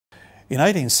In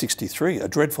 1863, a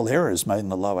dreadful error is made in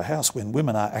the lower house when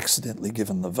women are accidentally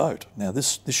given the vote. Now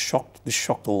this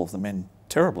shocked all of the men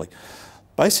terribly.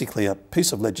 Basically, a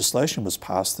piece of legislation was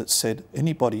passed that said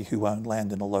anybody who owned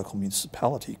land in a local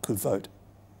municipality could vote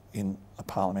in a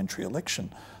parliamentary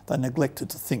election. They neglected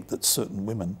to think that certain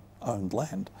women owned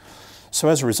land. So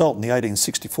as a result, in the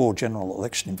 1864 general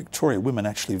election in Victoria, women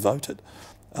actually voted.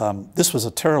 This was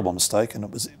a terrible mistake, and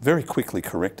it was very quickly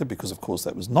corrected because, of course,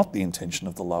 that was not the intention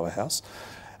of the lower house.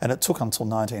 And it took until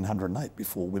 1908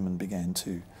 before women began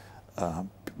to,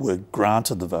 were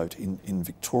granted the vote in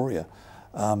Victoria.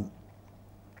 The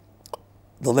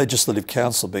Legislative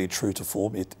Council, be true to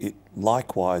form, it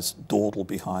likewise dawdled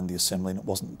behind the Assembly, and it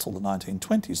wasn't until the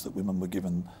 1920s that women were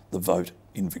given the vote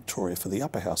in Victoria for the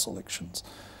upper house elections.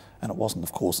 And it wasn't,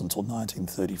 of course, until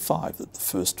 1935 that the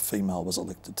first female was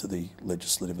elected to the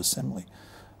Legislative Assembly,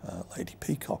 Lady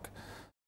Peacock.